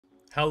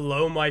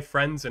Hello my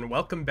friends and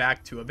welcome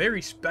back to a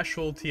very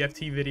special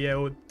TFT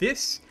video.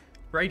 This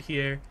right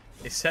here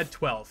is set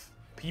 12,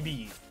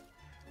 PBE.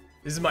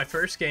 This is my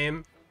first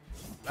game.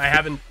 I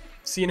haven't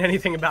seen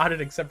anything about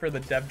it except for the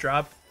dev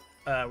drop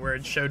where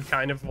it showed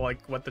kind of like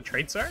what the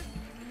traits are.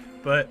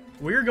 But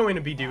we're going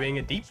to be doing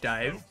a deep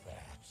dive.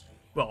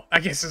 Well,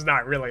 I guess it's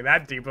not really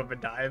that deep of a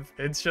dive.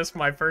 It's just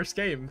my first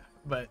game.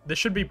 But this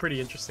should be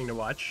pretty interesting to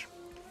watch.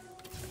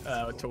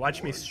 To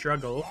watch me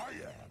struggle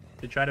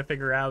to try to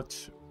figure out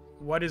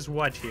what is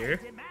what here.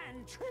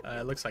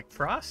 It looks like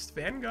Frost,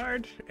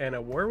 Vanguard, and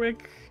a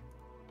Warwick.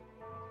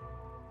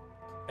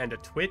 And a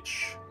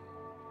Twitch.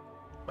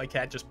 My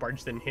cat just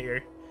barged in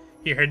here.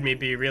 He heard me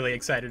be really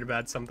excited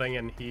about something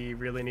and he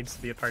really needs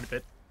to be a part of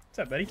it. What's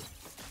up, buddy?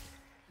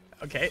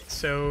 Okay,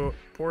 so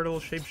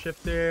Portal,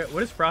 Shapeshifter. What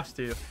does Frost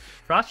do?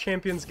 Frost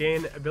champions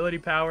gain ability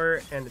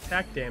power and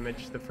attack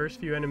damage. The first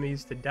few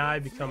enemies to die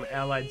become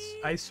allied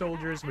ice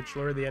soldiers, which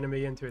lure the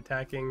enemy into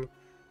attacking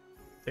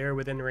there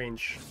within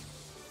range.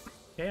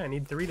 Okay, I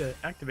need 3 to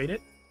activate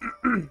it.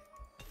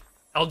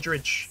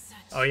 Eldritch.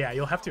 Oh yeah,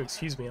 you'll have to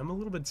excuse me. I'm a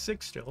little bit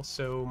sick still,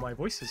 so my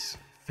voice is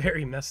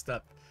very messed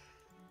up.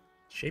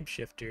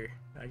 Shapeshifter.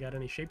 I got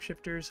any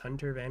shapeshifters?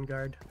 Hunter,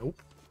 Vanguard?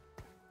 Nope.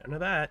 None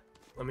of that.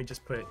 Let me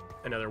just put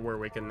another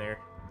Warwick in there.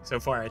 So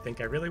far, I think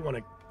I really want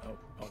to...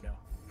 Oh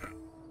no.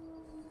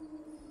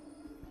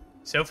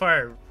 So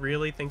far, I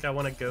really think I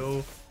want to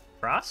go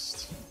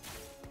Frost.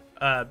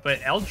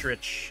 But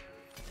Eldritch.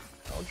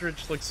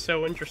 Eldritch looks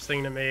so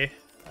interesting to me.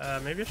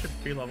 Maybe I should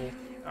pre-level.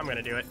 I'm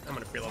gonna do it. I'm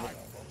gonna pre-level.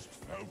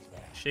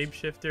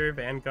 Shapeshifter,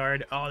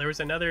 Vanguard. Oh, there was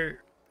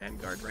another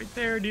Vanguard right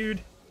there, dude.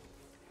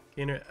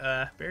 Gain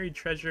buried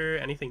treasure.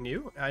 Anything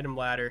new? Item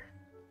ladder.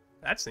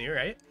 That's new,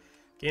 right?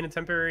 Gain a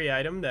temporary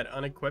item that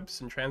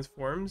unequips and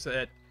transforms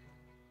at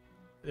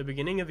the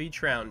beginning of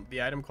each round.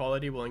 The item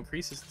quality will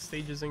increase as the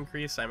stages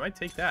increase. I might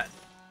take that.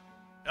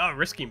 Oh,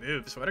 risky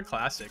moves. What a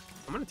classic.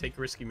 I'm gonna take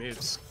risky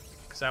moves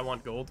because I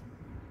want gold.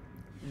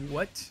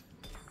 What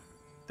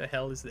the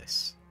hell is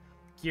this?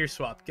 Gear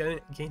swap. Gain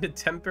a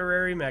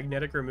temporary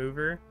magnetic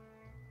remover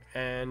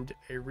and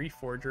a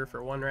reforger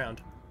for 1 round.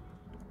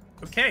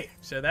 Okay,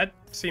 so that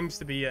seems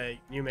to be a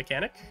new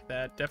mechanic.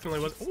 That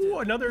definitely was... Oh,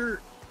 another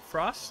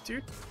Frost,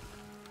 dude.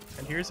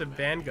 And here's a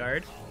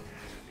Vanguard.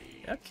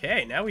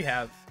 Okay, now we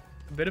have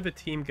a bit of a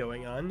team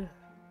going on.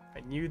 I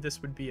knew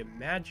this would be a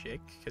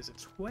magic because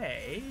it's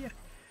way.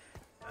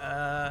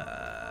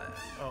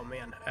 Oh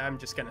man, I'm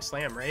just gonna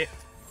slam, right?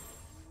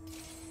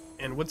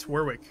 And what's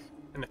Warwick?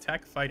 An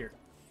attack fighter.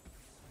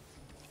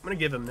 I'm gonna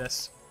give him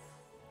this.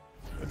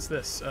 What's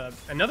this?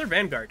 Another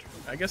Vanguard.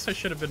 I guess I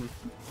should have been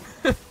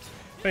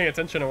paying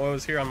attention to what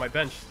was here on my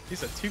bench.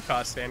 He's a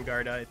 2-cost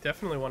Vanguard. I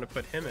definitely want to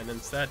put him in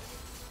instead.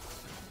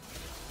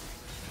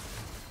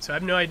 So I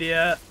have no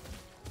idea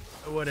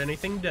what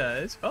anything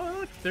does. Oh,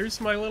 look,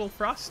 there's my little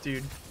Frost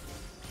dude.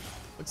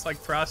 Looks like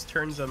Frost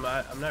turns him.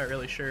 I'm not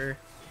really sure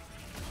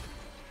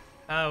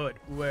how it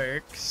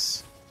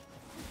works.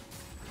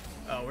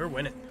 Oh, we're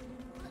winning.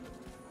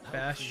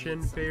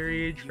 Bastion,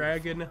 Fairy,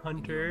 Dragon,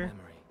 Hunter,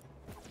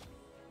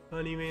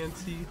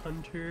 Honeymancy,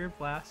 Hunter,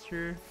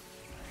 Blaster.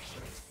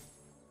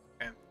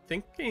 I'm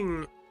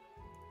thinking...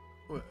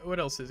 What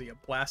else is he? A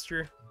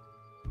Blaster?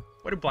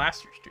 What do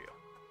Blasters do?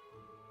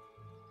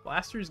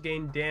 Blasters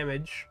gain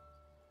damage.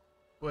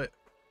 What?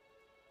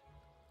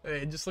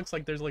 It just looks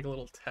like there's like a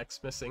little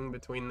text missing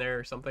between there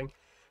or something.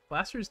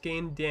 Blasters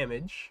gain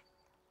damage,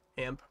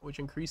 amp, which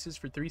increases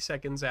for 3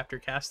 seconds after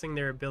casting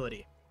their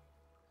ability.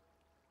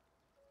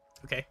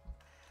 Okay.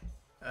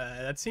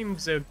 That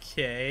seems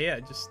okay.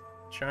 Just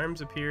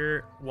charms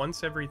appear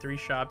once every 3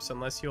 shops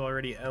unless you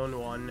already own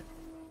one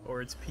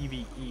or it's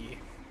PvE.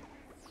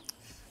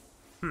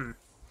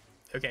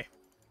 Okay.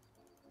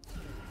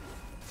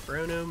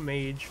 Chrono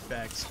Mage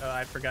Vex. Oh,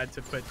 I forgot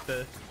to put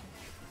this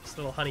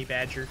little honey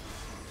badger.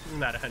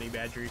 Not a honey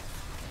badger.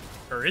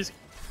 Or is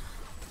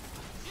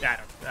he? I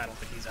don't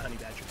think he's a honey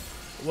badger.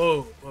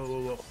 Whoa, whoa,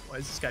 whoa, whoa. Why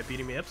is this guy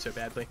beating me up so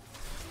badly?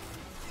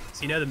 Does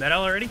he know the meta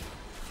already?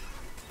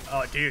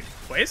 Oh, dude,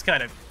 play's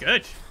kind of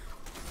good.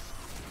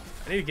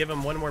 I need to give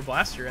him 1 more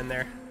blaster in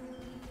there.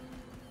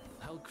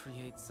 I'll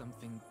create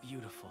something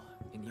beautiful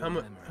in your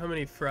memory. How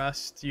many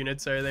Frost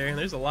units are there?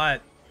 There's a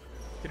lot.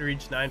 Could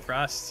reach 9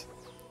 Frost.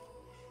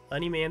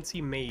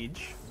 Honeymancy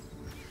Mage.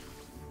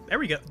 There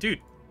we go,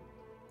 dude.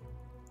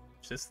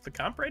 Just the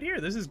comp right here.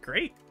 This is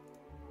great.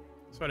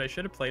 That's what I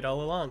should have played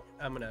all along.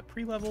 I'm gonna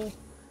pre-level.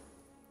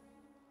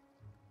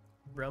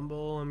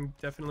 Rumble. I'm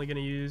definitely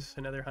gonna use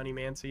another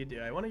Honeymancy.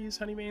 Do I want to use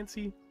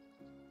Honeymancy?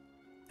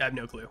 I have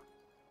no clue.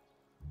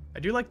 I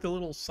do like the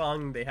little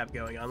song they have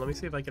going on. Let me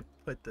see if I can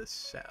put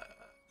this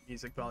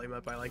music volume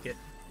up. I like it.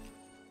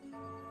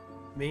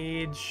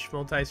 Mage,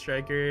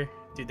 multi-striker.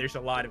 Dude, there's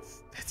a lot of...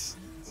 It's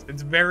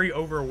very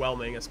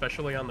overwhelming,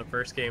 especially on the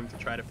first game to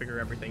try to figure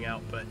everything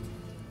out, but...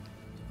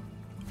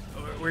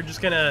 We're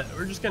just gonna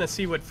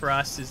see what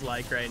Frost is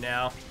like right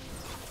now.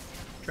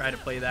 Try to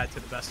play that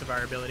to the best of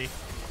our ability.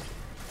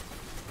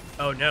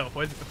 Oh no,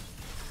 what?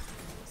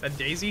 Is that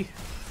Daisy?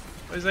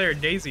 Why is there a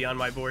Daisy on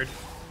my board?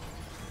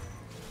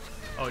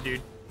 Oh,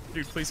 dude.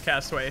 Dude, please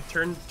cast away.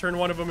 Turn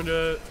one of them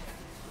into...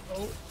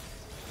 Oh.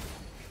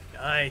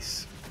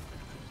 Nice.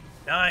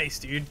 Nice,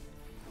 dude.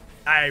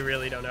 I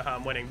really don't know how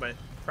I'm winning, but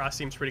Frost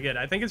seems pretty good.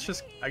 I think it's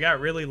just I got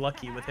really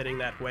lucky with hitting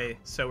that way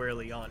so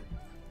early on.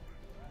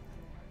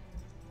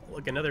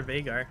 Look, another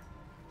Vagar.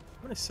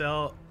 I'm going to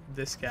sell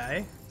this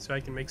guy so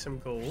I can make some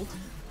gold.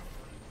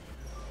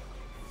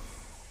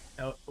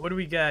 Now, what do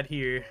we got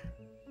here?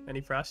 Any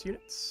Frost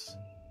units?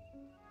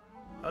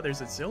 Oh,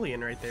 there's a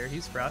Zillion right there.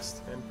 He's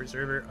Frost and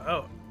Preserver.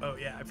 Oh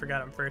yeah, I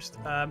forgot him first.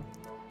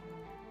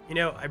 You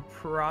know, I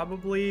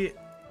probably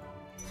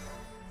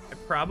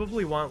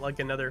want like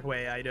another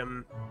Hui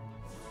item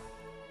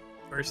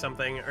or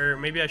something, or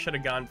maybe I should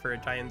have gone for a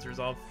Titan's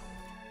Resolve.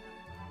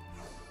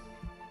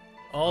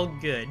 All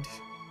good.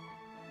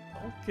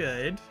 All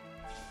good.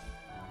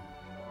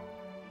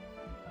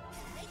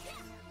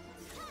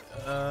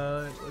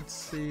 Let's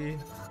see.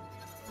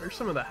 Where's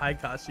some of the high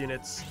cost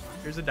units?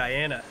 Here's a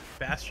Diana,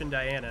 Bastion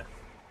Diana.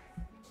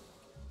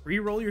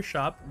 Reroll your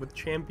shop with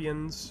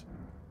champions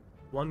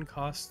 1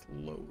 cost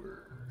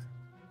lower.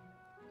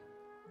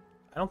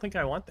 I don't think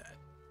I want that.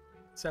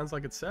 Sounds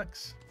like it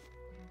sucks.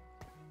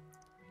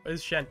 What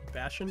is Shen?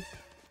 Bastion?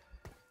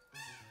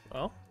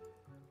 Well,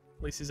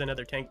 at least he's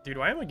another tank. Dude,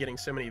 why am I getting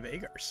so many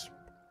Vagars?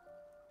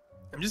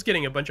 I'm just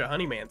getting a bunch of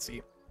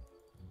Honeymancy.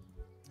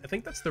 I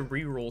think that's the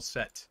reroll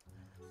set.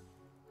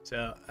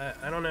 So,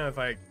 I don't know if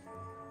I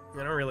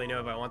don't really know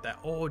if I want that.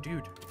 Oh,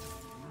 dude.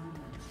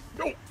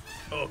 No!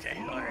 Oh, okay,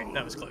 alright,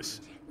 that was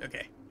close.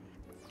 Okay.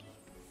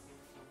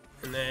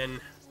 And then...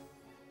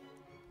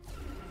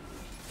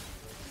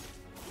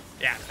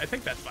 yeah, I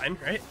think that's fine,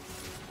 right?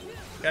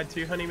 Got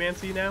 2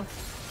 Honeymancy now?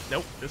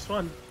 Nope, just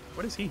 1.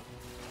 What is he?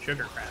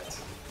 Sugar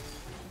Crats.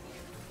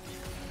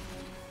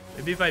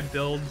 Maybe if I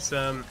build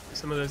some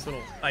of those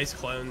little ice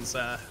clones,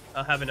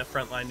 I'll have enough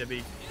frontline to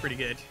be pretty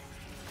good.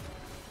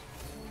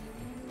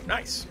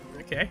 Nice.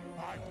 Okay.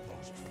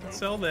 Let's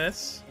sell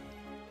this.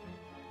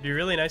 It'd be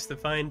really nice to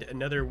find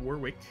another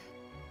Warwick.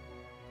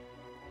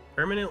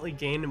 Permanently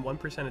gain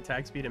 1%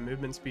 attack speed and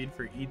movement speed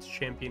for each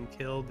champion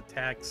killed.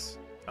 Attacks.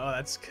 Oh,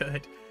 that's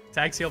good.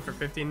 Attack heal for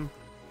 15.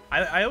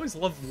 I always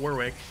love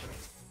Warwick.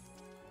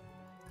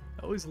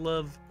 I always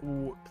love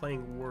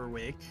playing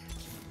Warwick.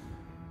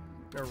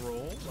 A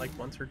roll like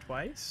once or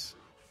twice.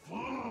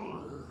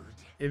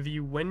 If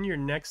you win your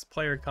next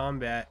player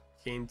combat,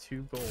 gain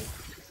 2 gold.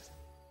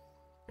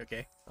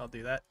 Okay, I'll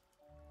do that.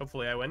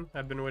 Hopefully I win.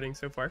 I've been winning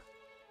so far.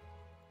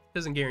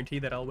 Doesn't guarantee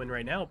that I'll win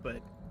right now, but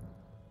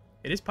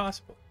it is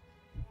possible.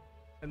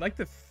 I'd like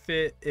to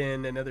fit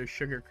in another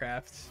sugar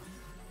craft.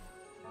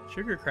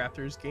 Sugar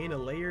crafters gain a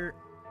layer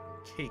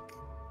cake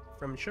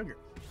from sugar.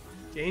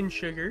 Gain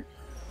sugar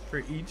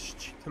for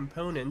each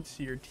component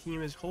your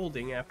team is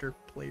holding after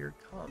player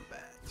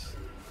combat.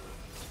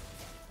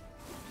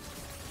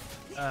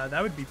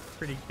 That would be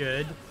pretty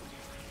good.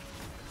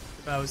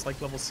 If I was like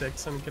level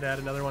 6 and could add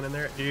another one in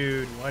there.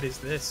 Dude, what is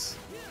this?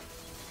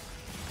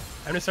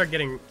 I'm gonna start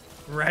getting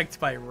wrecked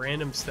by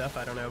random stuff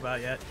I don't know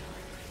about yet.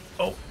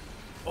 Oh!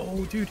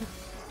 Oh, dude!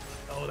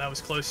 Oh, that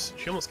was close.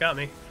 She almost got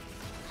me.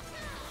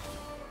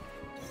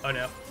 Oh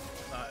no.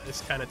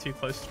 It's kind of too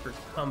close for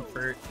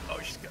comfort.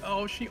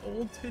 Oh, she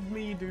ulted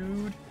me,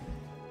 dude.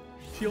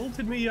 She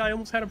ulted me. I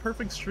almost had a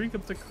perfect streak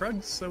up to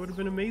Krugs. That would have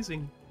been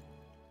amazing.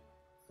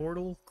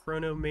 Portal,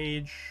 Chrono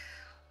Mage,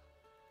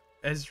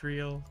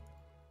 Ezreal,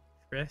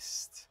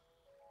 Rest,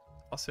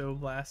 also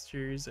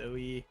Blasters,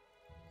 OE.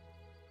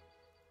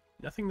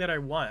 Nothing that I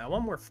want. I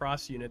want more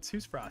Frost units.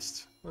 Who's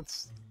Frost?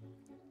 Let's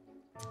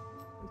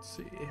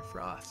see.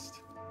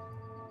 Frost.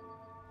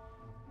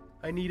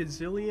 I need a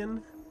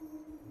Zillion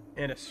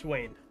and a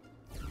Swain.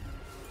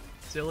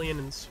 Zillion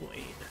and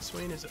Swain.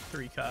 Swain is a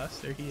 3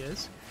 cost. There he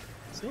is.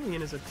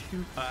 Zillion is a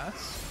 2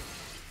 cost.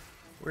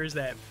 Where's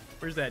that?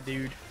 Where's that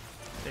dude?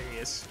 There he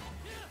is.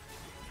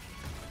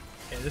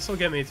 Okay, this will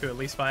get me to at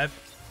least 5.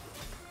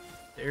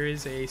 There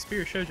is a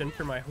Spear Shojin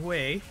for my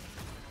Hui. He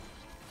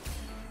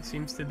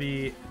seems to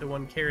be the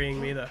one carrying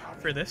me the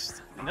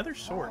furthest. Another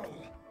sword.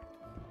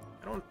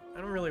 I don't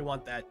really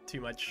want that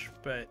too much,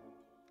 but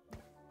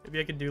maybe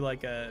I could do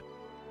like a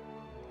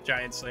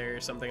Giant Slayer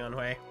or something on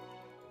Hui.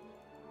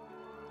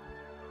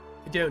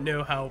 I don't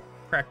know how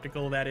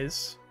practical that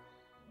is,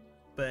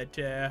 but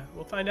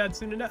we'll find out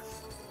soon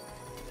enough.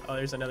 Oh,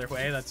 there's another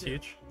Hui. That's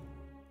huge.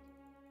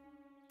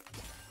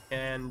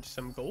 And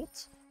some gold.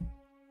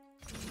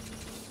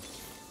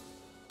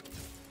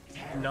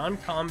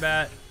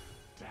 Non-combat,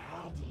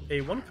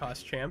 a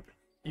 1-cost champ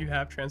you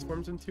have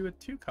transforms into a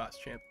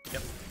 2-cost champ.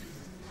 Yep.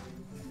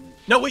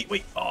 No,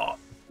 wait. Oh,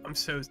 I'm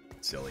so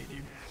silly,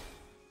 dude.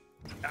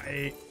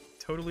 I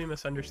totally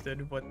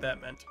misunderstood what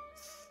that meant.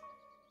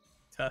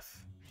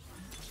 Tough.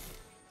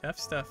 Tough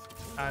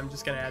stuff. I'm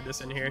just gonna add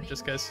this in here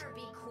just because.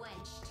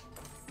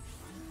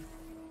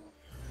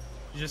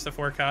 Just a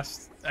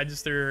 4-cost. I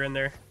just threw her in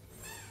there.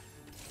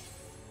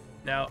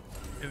 Now,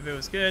 if it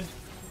was good,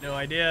 no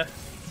idea.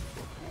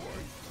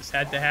 Just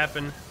had to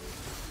happen.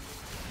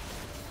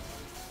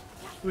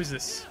 Who is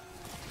this?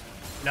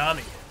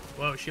 Nami.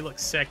 Whoa, she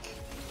looks sick.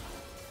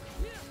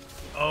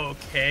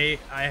 Okay,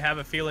 I have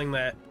a feeling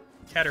that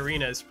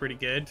Katarina is pretty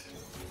good.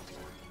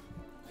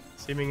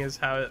 Seeming as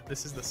how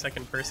this is the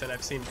second person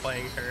I've seen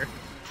playing her.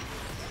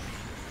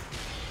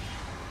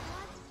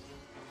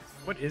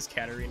 What is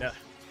Katarina?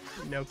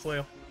 No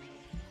clue.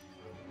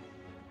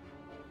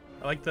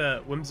 I like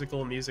the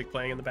whimsical music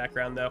playing in the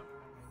background though.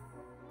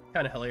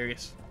 Kind of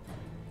hilarious.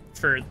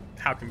 For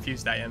how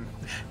confused I am.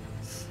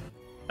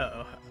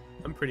 Uh-oh.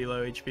 I'm pretty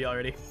low HP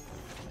already.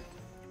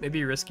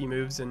 Maybe risky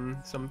moves in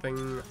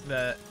something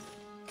that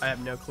I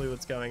have no clue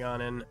what's going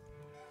on in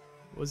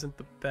wasn't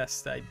the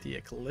best idea.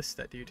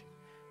 Callista, dude.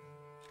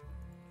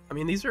 I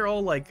mean, these are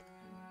all like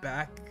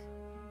back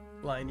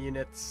line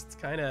units. It's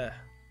kind of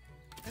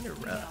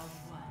rough.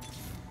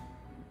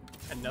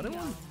 Another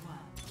one?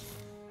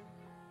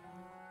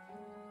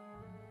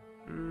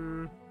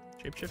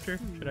 Shapeshifter?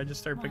 Should I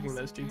just start picking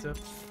those dudes up?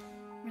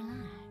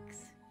 Relax.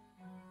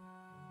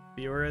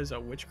 Fiora is a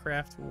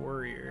witchcraft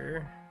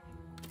warrior.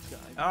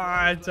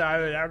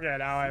 Okay,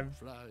 now I'm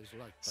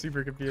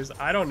super confused.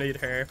 I don't need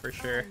her for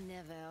sure.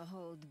 Never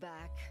hold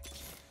back.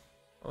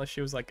 Unless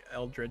she was like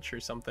Eldritch or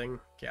something.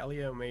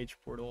 Galio, Mage,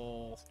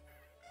 Portal.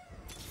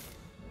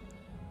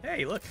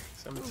 Hey, look,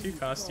 some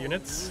 2-cost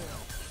units.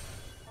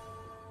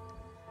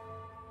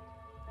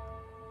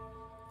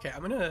 Okay,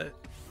 I'm gonna...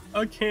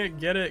 I can't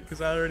get it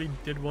because I already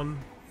did one.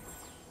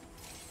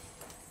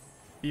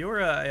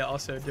 Fiora, I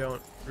also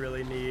don't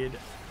really need.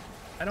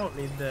 I don't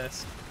need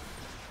this.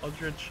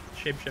 Eldritch,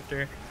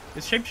 Shapeshifter.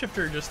 Is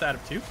Shapeshifter just out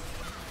of 2? It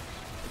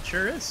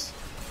sure is.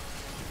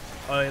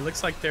 Oh, it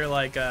looks like they're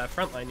like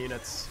frontline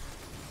units.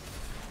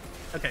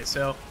 Okay,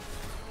 so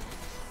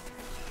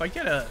if I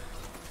get a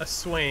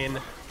Swain.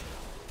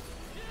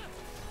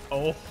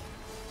 Oh,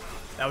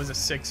 that was a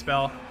sick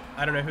spell.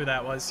 I don't know who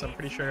that was, so I'm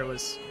pretty sure it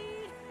was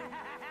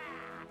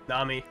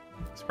Nami.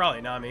 It's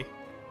probably Nami.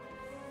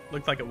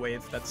 Looked like a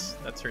wave.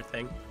 That's her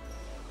thing.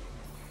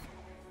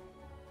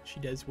 She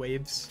does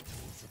waves.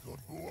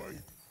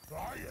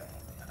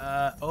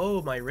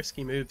 Oh, my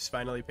risky moves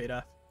finally paid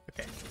off.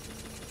 Okay.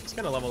 Just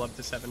gonna level up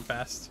to 7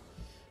 fast.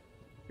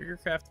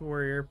 Triggercraft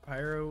Warrior,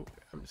 Pyro.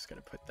 I'm just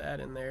gonna put that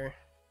in there.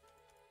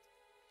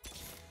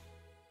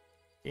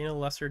 Gain a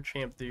lesser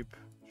champ dupe.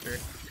 Sure.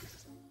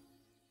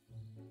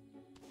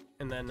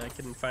 And then I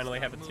can finally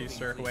have a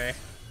 2-star Hwei.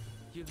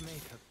 You'd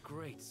make a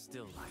great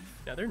still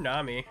life. Another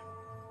Nami.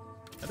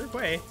 Another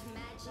Hwei.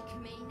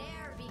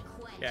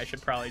 Yeah, I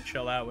should probably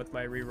chill out with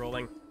my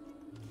re-rolling.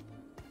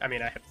 I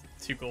mean, I have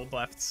 2 gold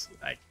left.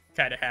 I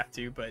kind of have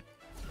to, but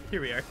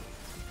here we are.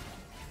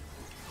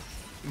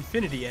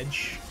 Infinity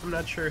Edge. I'm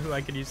not sure who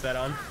I could use that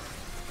on.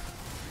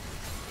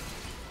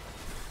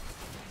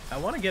 I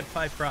want to get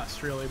 5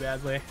 Frost really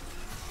badly.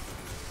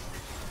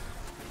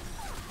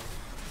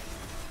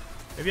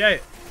 Maybe I...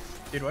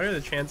 Dude, what are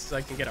the chances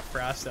I can get a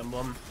Frost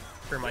emblem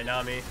for my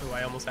Nami, who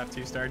I almost have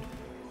 2-starred?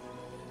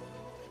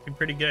 Be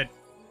pretty good.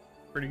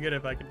 Pretty good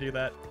if I could do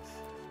that.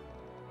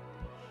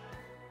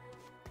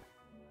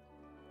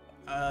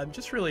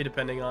 Just really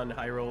depending on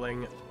high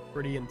rolling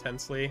pretty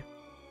intensely.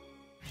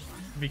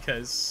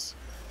 Because,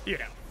 you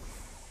know,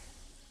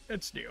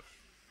 it's new.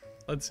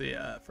 Let's see,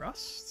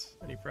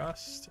 Frost? Any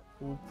Frost?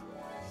 Oop.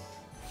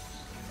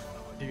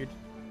 Oh, dude.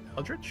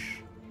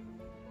 Eldritch?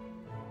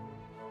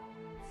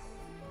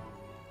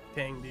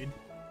 Dang, dude.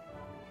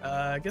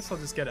 I guess I'll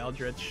just get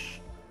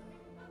Eldritch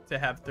to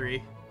have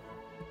 3.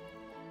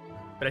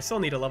 But I still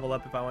need to level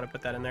up if I want to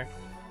put that in there.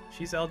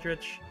 She's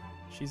Eldritch.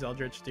 She's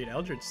Eldritch. Dude,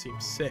 Eldritch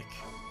seems sick.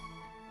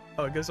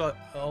 Oh, it goes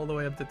all the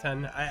way up to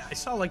 10. I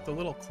saw like the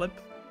little clip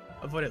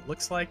of what it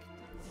looks like.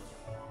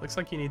 Looks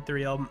like you need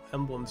 3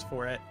 emblems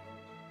for it.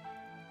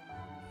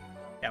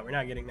 Yeah, we're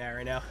not getting that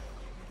right now.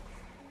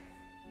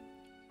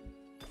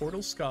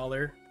 Portal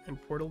Scholar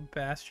and Portal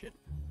Bastion.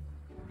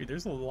 Dude,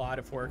 there's a lot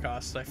of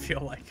 4-costs, I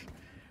feel like.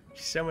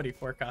 So many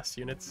 4-cost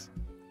units.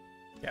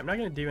 Yeah, I'm not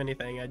going to do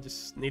anything. I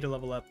just need to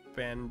level up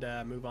and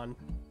move on.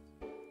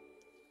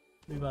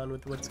 Move on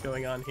with what's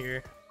going on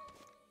here.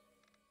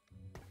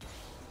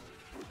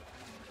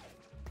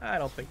 I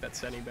don't think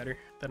that's any better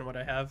than what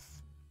I have.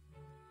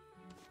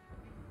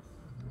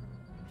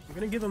 I'm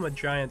going to give him a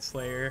Giant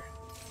Slayer.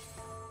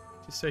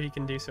 Just so he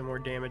can do some more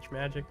damage.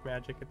 Magic,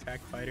 attack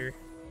fighter.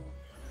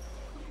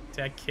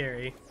 Attack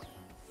carry.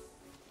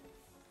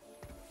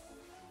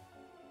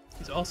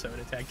 He's also an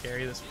attack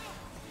carry, this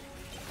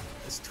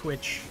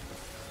Twitch.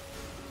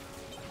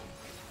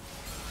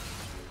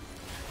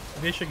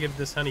 Maybe I should give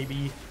this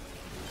Honeybee.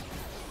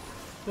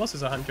 Who else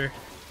is a hunter?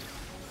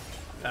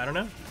 I don't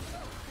know.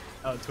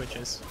 Oh,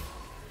 Twitches.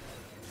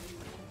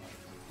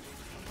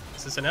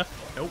 Is this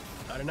enough? Nope,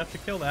 not enough to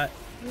kill that.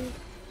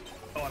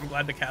 Oh, I'm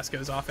glad the cast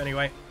goes off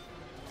anyway.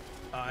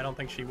 I don't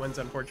think she wins,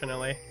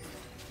 unfortunately.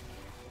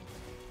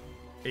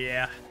 But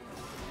yeah.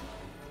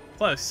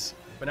 Close,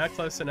 but not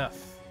close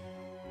enough.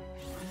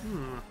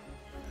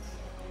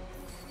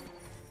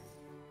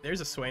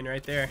 There's a Swain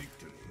right there.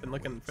 Been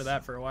looking for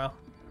that for a while.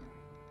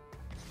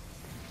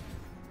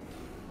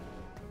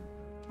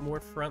 More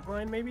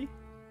frontline, maybe?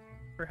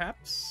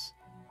 Perhaps?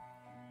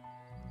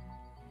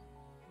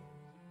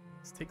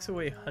 This takes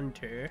away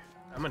Hunter.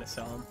 I'm gonna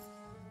sell him.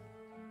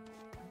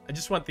 I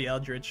just want the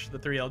Eldritch, the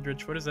 3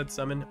 Eldritch. What does that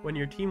summon? When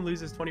your team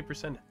loses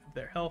 20% of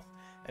their health,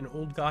 an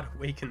old god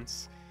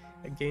awakens.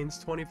 It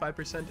gains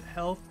 25%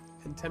 health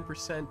and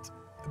 10%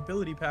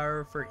 ability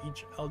power for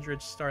each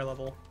Eldritch star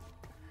level.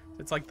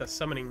 It's like the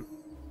summoning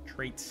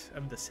trait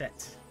of the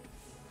set.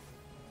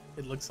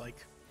 It looks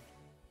like.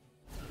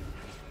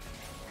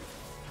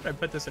 Should I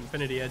put this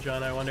Infinity Edge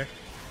on, I wonder?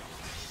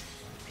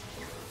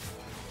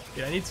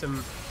 Dude, I need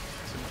some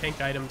tank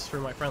items for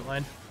my front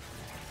line.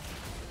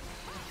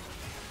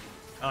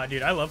 Oh,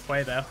 dude, I love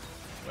Hwei, though.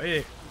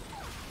 Hwei's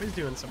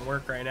doing some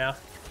work right now.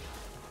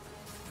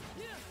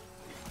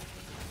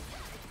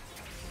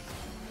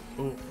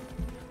 Ooh.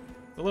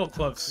 A little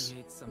close.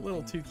 A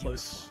little too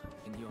close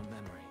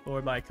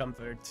for my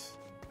comfort.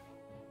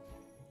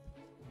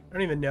 I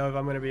don't even know if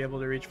I'm going to be able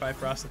to reach 5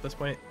 Frost at this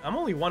point. I'm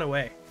only 1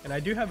 away, and I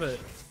do have a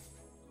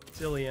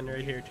Zillion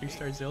right here.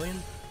 2-star Zillion.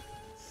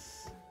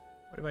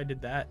 What if I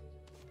did that?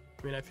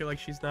 I mean, I feel like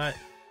she's not...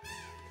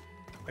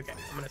 Okay,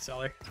 I'm going to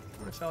sell her. I'm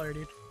going to sell her,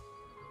 dude.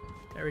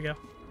 There we go.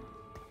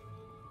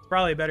 It's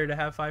probably better to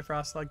have 5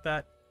 Frost like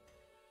that.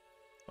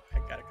 Oh, I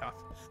got a cough.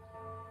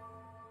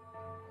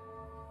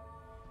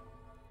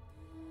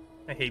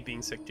 I hate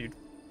being sick, dude.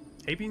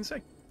 Hate being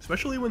sick.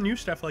 Especially when new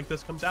stuff like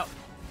this comes out.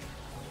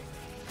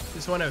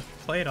 Just want to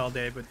play it all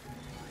day, but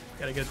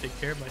gotta go take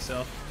care of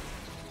myself.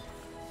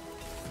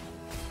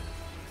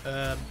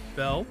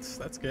 Belt.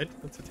 That's good.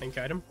 That's a tank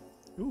item.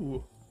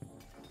 Ooh.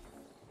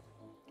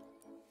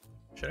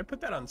 Should I put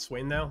that on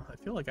Swain, though? I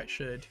feel like I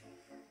should.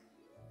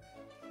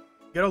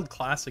 Good old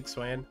classic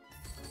Swain.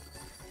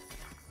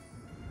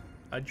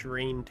 A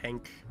drain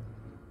tank.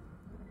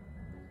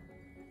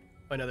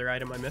 Another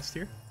item I missed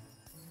here.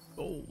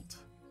 Gold.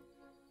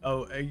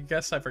 Oh, I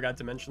guess I forgot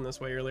to mention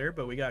this way earlier,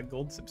 but we got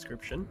gold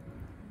subscription.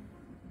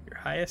 Your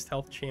highest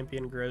health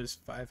champion grows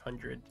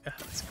 500.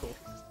 That's cool.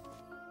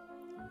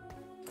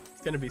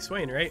 It's gonna be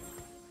Swain, right?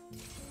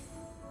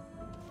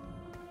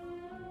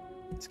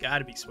 It's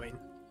gotta be Swain.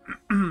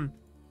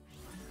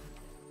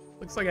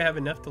 Looks like I have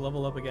enough to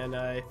level up again.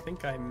 I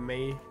think I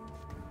may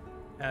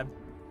have...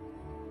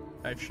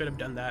 I should have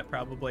done that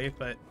probably,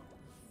 but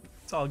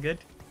it's all good.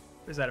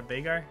 Is that a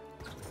Vhagar?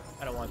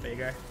 I don't want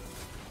Vhagar.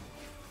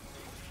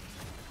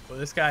 Well,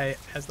 this guy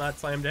has not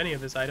slammed any of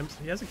his items.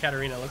 He has a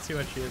Katarina. Let's see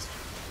what she is.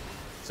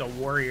 She's a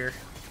warrior.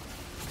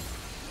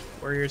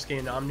 Warriors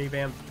gain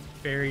Omnivamp.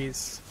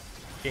 Fairies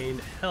gain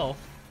health.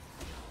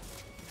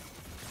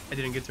 I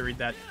didn't get to read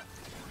that.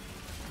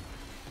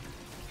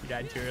 He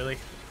died too early.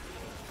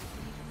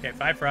 Okay,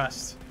 5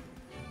 Frost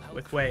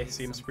with Hwei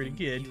seems pretty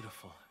good.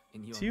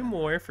 2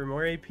 more for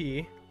more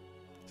AP.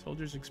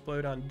 Soldiers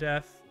explode on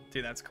death.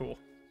 Dude, that's cool.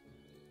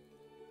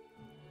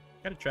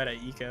 Gotta try to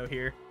eco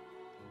here.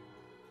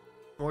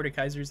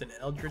 Mordekaiser's an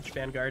Eldritch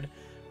Vanguard.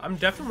 I'm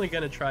definitely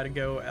gonna try to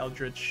go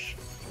Eldritch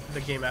the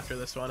game after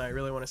this one. I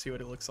really want to see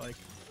what it looks like.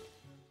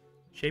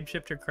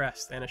 Shapeshifter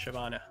Crest and a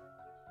Shyvana.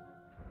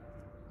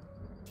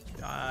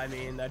 I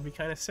mean, that'd be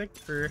kind of sick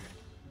for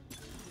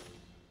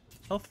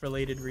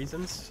health-related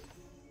reasons.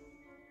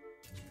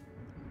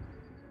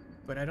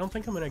 But I don't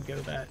think I'm gonna go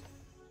that.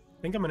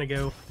 I think I'm gonna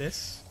go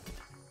this.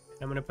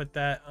 I'm gonna put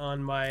that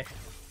on my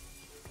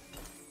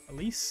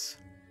Elise.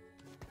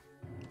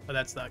 Oh,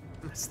 that's not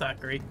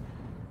great.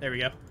 There we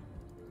go.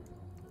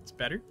 It's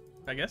better,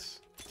 I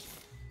guess.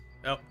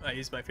 Oh, I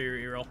used my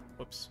favorite reroll.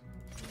 Whoops.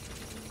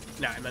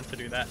 Nah, I meant to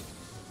do that.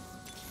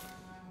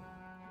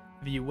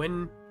 If you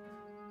win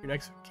your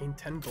next gain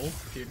 10 gold,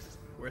 dude,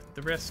 worth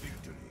the risk.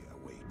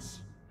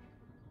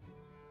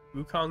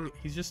 Wukong,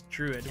 he's just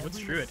Druid. What's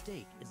Druid?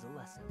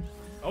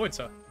 Oh, it's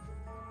a...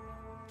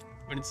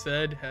 When it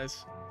said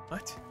has...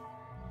 What?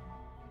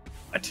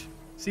 What?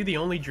 Is he the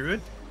only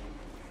Druid?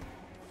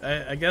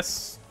 I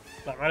guess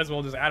I might as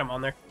well just add him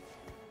on there.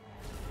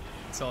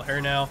 Sell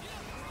her now.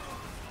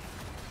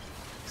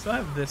 Still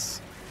have this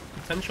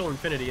potential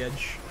Infinity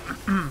Edge.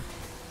 Oh,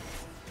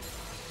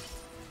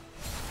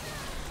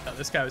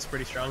 this guy was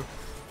pretty strong.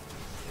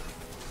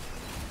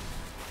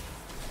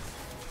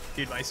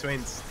 Dude, my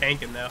Swain's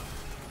tanking though.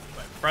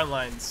 My front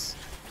line's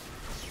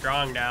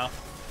strong now.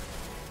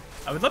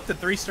 I would love to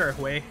 3-star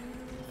Hwei.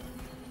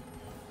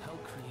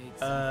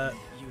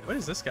 What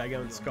is this guy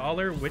going?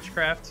 Scholar,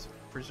 Witchcraft,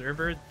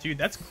 Preserver? Dude,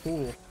 that's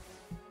cool.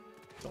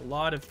 It's a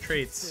lot of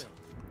traits.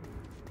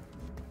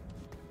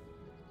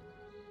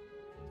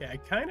 Yeah, I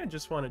kind of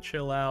just want to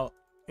chill out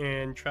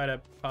and try to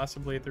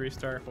possibly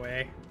 3-star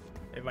Hwei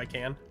if I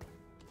can.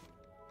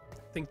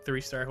 I think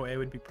 3-star Hwei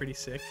would be pretty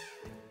sick.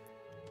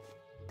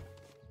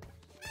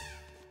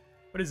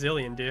 What does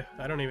Zillion do?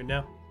 I don't even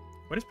know.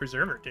 What does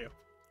Preserver do?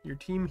 Your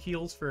team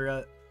heals for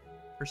a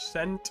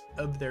 %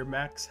 of their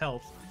max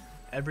health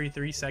every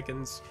 3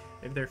 seconds.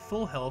 If they're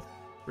full health,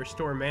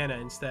 restore mana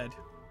instead.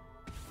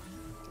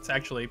 It's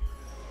actually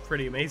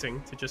pretty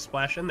amazing to just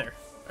splash in there.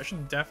 I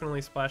should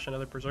definitely splash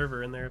another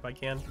Preserver in there if I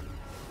can.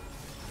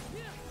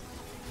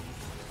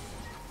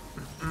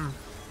 Let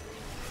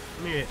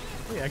me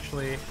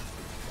actually...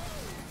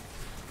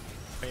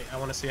 Wait, I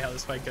want to see how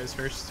this fight goes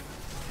first.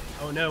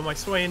 Oh no, my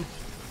Swain!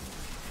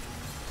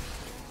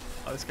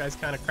 Oh, this guy's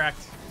kind of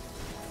cracked.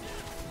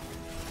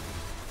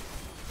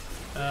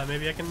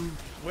 Maybe I can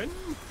win?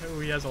 Oh,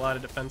 he has a lot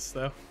of defense,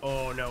 though.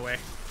 Oh, no way.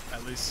 I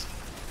lose.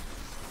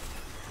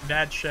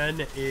 That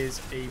Shen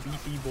is a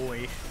beefy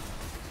boy.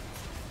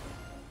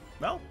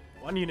 Well,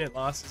 1 unit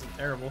loss isn't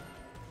terrible.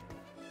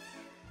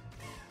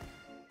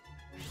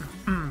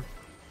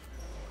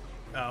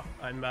 Oh,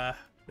 I'm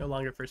no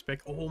longer first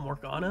pick. Oh,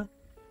 Morgana?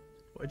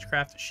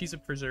 Witchcraft. She's a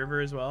preserver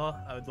as well.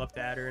 I would love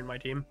to add her in my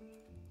team.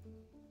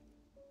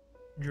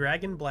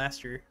 Dragon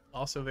Blaster.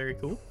 Also very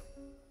cool.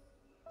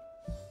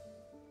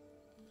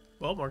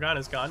 Well,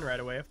 Morgana's gone right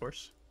away, of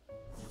course.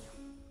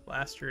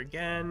 Blaster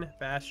again.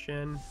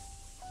 Bastion.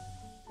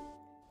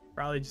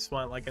 Probably just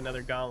want like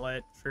another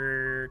gauntlet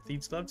for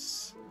Thieves'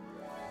 Gloves.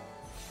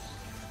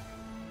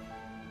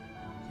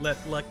 Let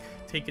luck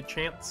take a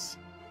chance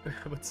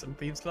with some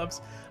Thieves'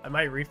 Gloves. I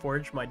might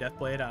reforge my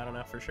Deathblade. I don't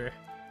know for sure.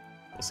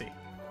 We'll see.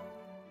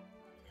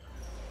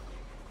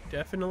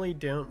 Definitely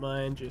don't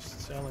mind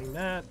just selling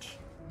that.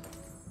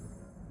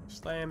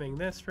 Slamming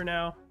this for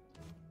now.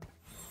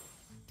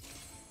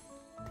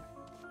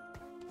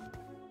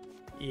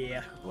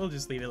 Yeah, we'll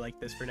just leave it like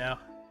this for now.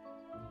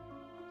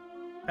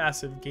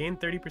 Passive, gain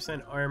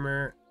 30%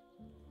 armor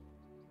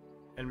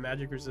and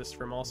magic resist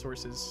from all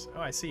sources. Oh,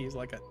 I see. He's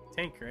like a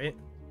tank, right?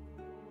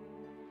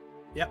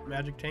 Yep,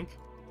 magic tank.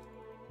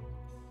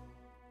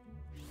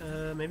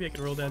 Maybe I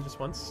can roll down just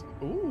once.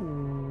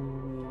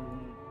 Ooh,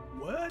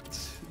 what?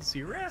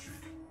 Zeref?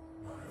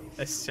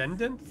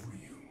 Ascendant?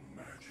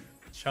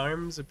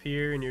 Charms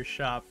appear in your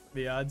shop.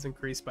 The odds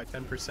increase by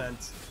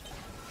 10%.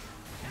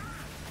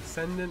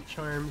 Ascendant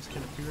charms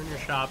can appear in your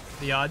shop.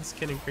 The odds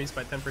can increase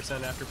by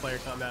 10% after player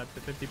combat,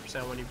 to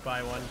 50% when you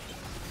buy one.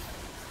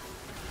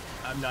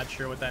 I'm not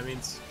sure what that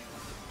means.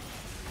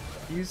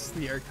 Use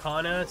the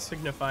Arcana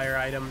signifier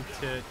item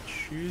to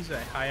choose a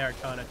high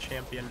Arcana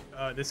champion.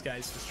 Oh, this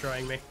guy's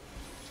destroying me.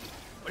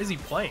 What is he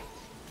playing?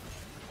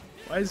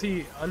 Why is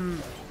he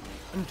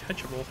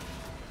untouchable?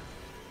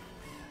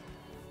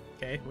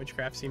 Okay,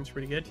 Witchcraft seems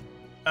pretty good.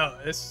 Oh,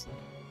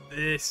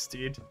 this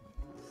dude.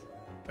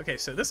 Okay,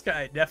 so this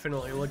guy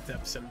definitely looked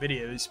up some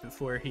videos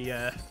before he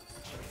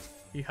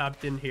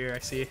hopped in here, I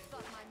see.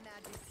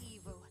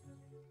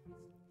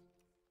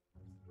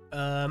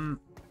 I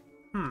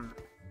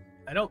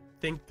don't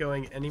think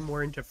going any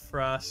more into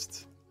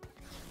Frost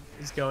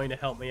is going to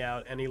help me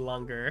out any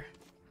longer.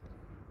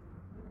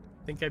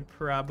 I think I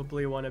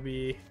probably want to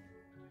be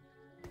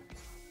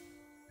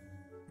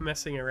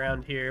messing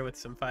around here with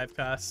some 5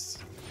 costs.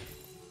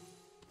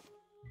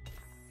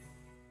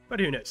 But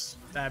who knows?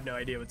 I have no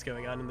idea what's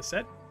going on in the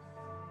set.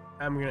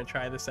 I'm gonna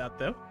try this out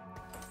though.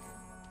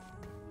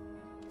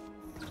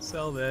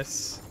 Sell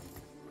this.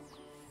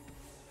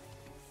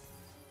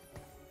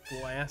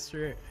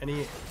 Blaster.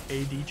 Any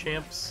AD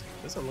champs?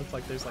 Doesn't look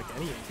like there's like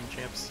any AD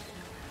champs.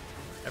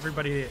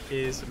 Everybody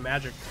is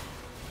magic.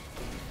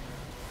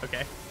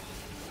 Okay.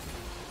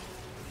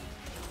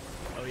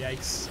 Oh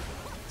yikes.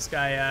 This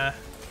guy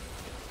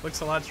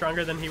looks a lot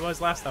stronger than he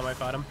was last time I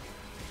fought him.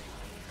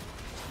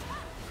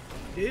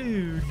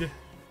 Dude.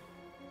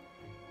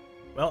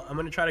 Well, I'm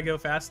gonna try to go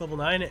fast level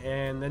 9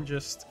 and then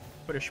just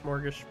put a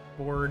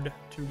smorgasbord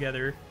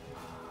together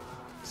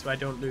so I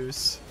don't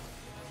lose.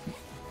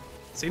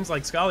 Seems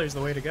like Scholar's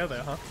the way to go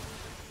though, huh?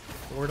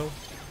 Portal.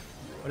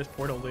 What does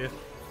Portal do?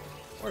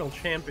 Portal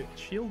champion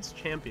shields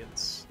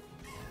champions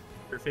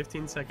for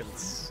 15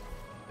 seconds.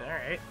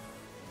 Alright.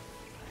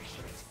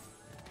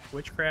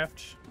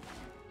 Witchcraft.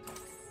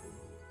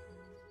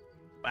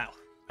 Wow.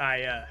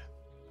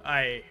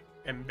 I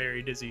am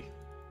very dizzy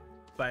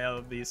by all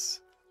of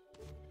these.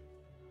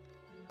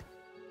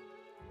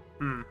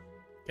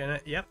 Can I?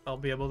 Yep, I'll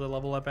be able to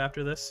level up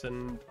after this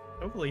and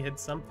hopefully hit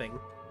something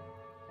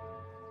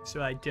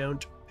so I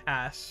don't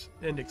pass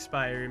and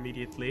expire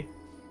immediately.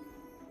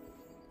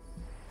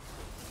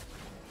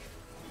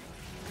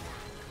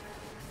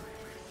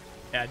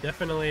 Yeah,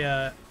 definitely,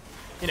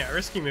 you know,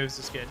 risky moves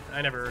is good.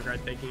 I never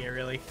regret taking it,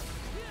 really.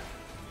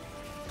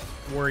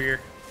 Warrior.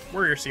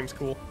 Warrior seems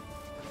cool.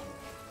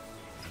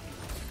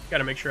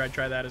 Gotta make sure I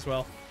try that as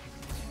well.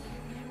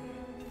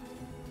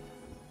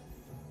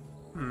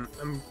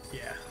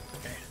 Yeah,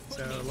 okay.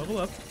 So, level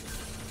up.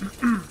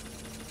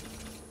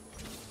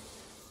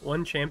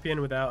 One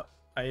champion without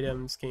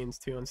items gains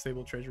 2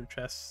 unstable treasure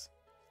chests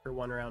for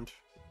 1 round.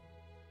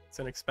 It's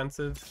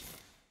inexpensive.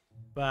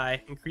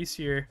 Buy. Increase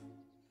your...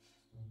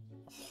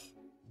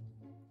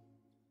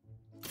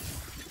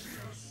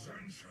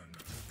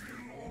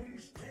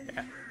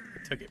 Yeah,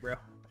 I took it, bro.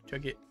 I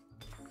took it.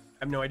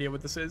 I have no idea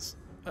what this is.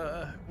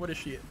 What is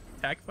she?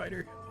 Attack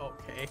fighter?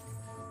 Okay.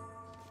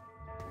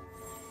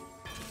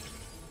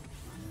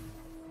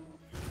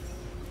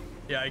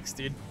 Yikes,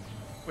 dude.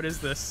 What is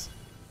this?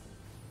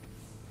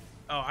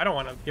 Oh, I don't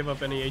want to give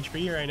up any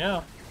HP right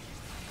now.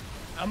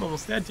 I'm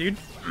almost dead, dude.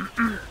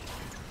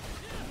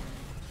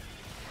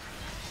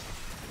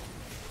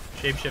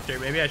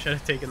 Shapeshifter. Maybe I should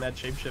have taken that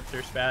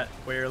shapeshifter spat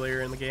way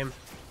earlier in the game.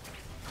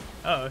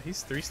 Oh,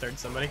 he's 3-starred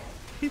somebody.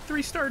 He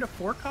 3-starred a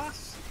 4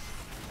 cost?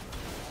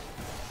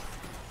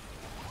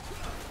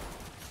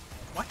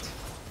 What?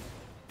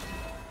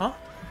 Huh?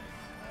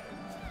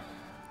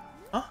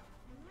 Huh?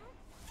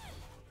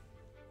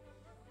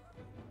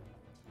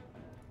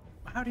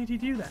 did he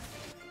do that?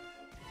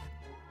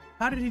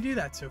 How did he do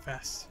that so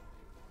fast?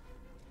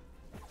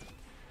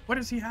 Why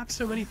does he have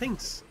so many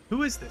things?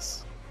 Who is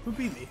this? Who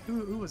beat me?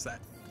 Who was that?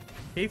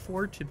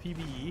 K4 to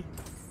PBE.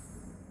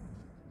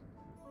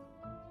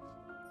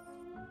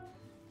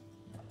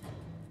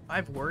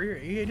 5 warrior?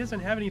 He doesn't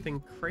have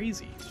anything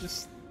crazy. It's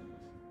just...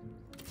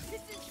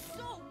 This is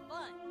so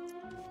fun.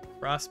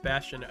 Frost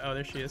Bastion. Oh,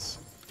 there she is.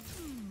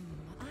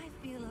 I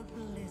feel a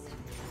blizzard.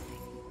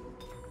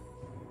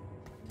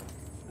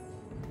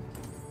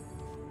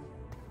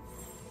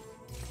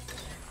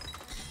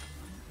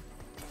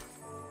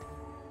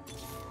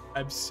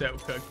 I'm so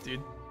cooked,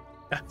 dude.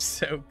 I'm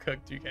so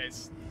cooked, you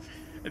guys.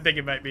 I think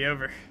it might be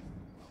over.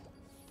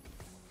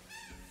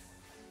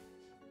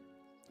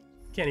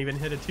 Can't even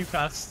hit a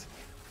 2-cost.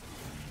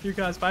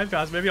 2-cost,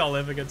 5-cost. Maybe I'll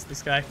live against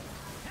this guy.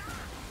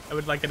 I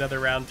would like another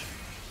round.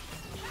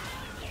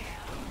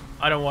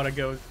 I don't want to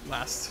go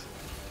last.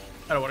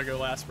 I don't want to go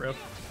last, bro.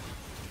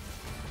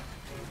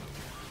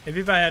 Maybe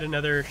if I had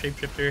another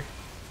shapeshifter.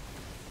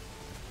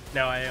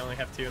 No, I only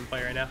have 2 in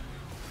play right now.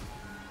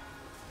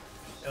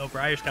 Oh,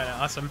 Briar's kind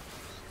of awesome.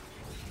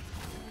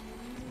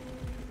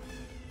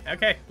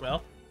 Okay,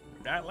 well,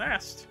 not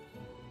last.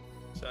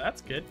 So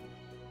that's good.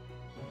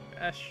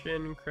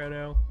 Bastion,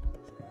 Chrono.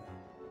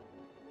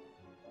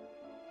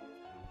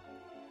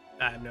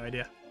 I have no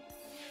idea.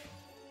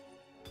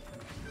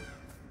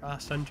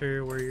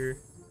 Hunter, Warrior.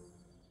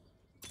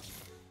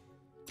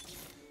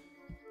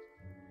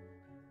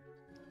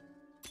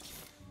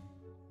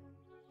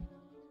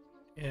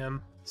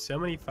 So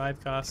many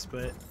 5 costs,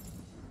 but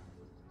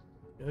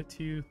no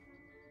 2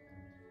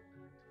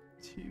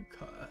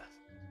 cost.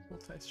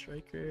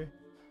 Multi-striker.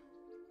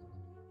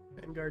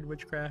 Vanguard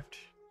Witchcraft.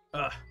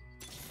 Ugh.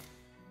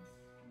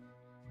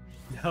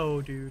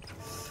 No, dude.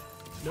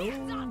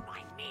 No.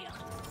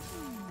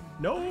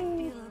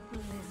 No.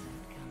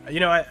 You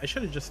know, I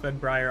should have just fed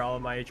Briar all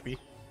of my HP.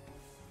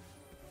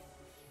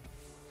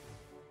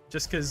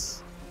 Just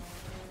because,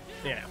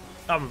 you know,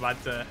 I'm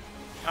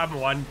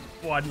one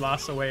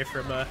loss away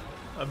from a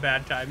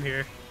bad time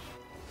here.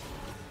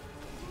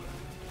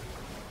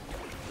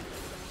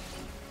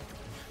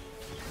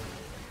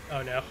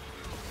 Oh no.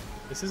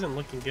 This isn't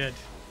looking good.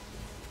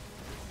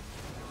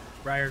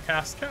 Briar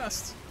cast.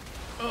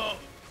 Oh.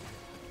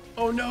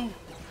 Oh no.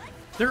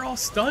 They're all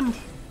stunned.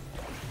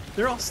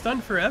 They're all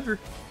stunned forever.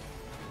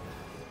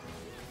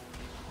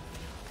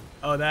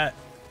 Oh, that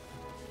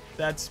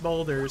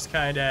smolder's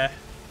kinda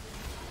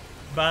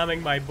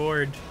bombing my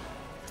board.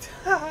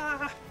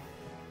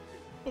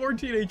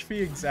 14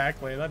 HP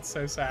exactly. That's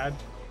so sad.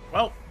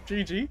 Well,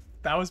 GG.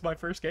 That was my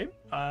first game.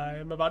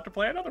 I'm about to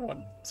play another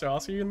one. So I'll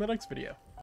see you in the next video.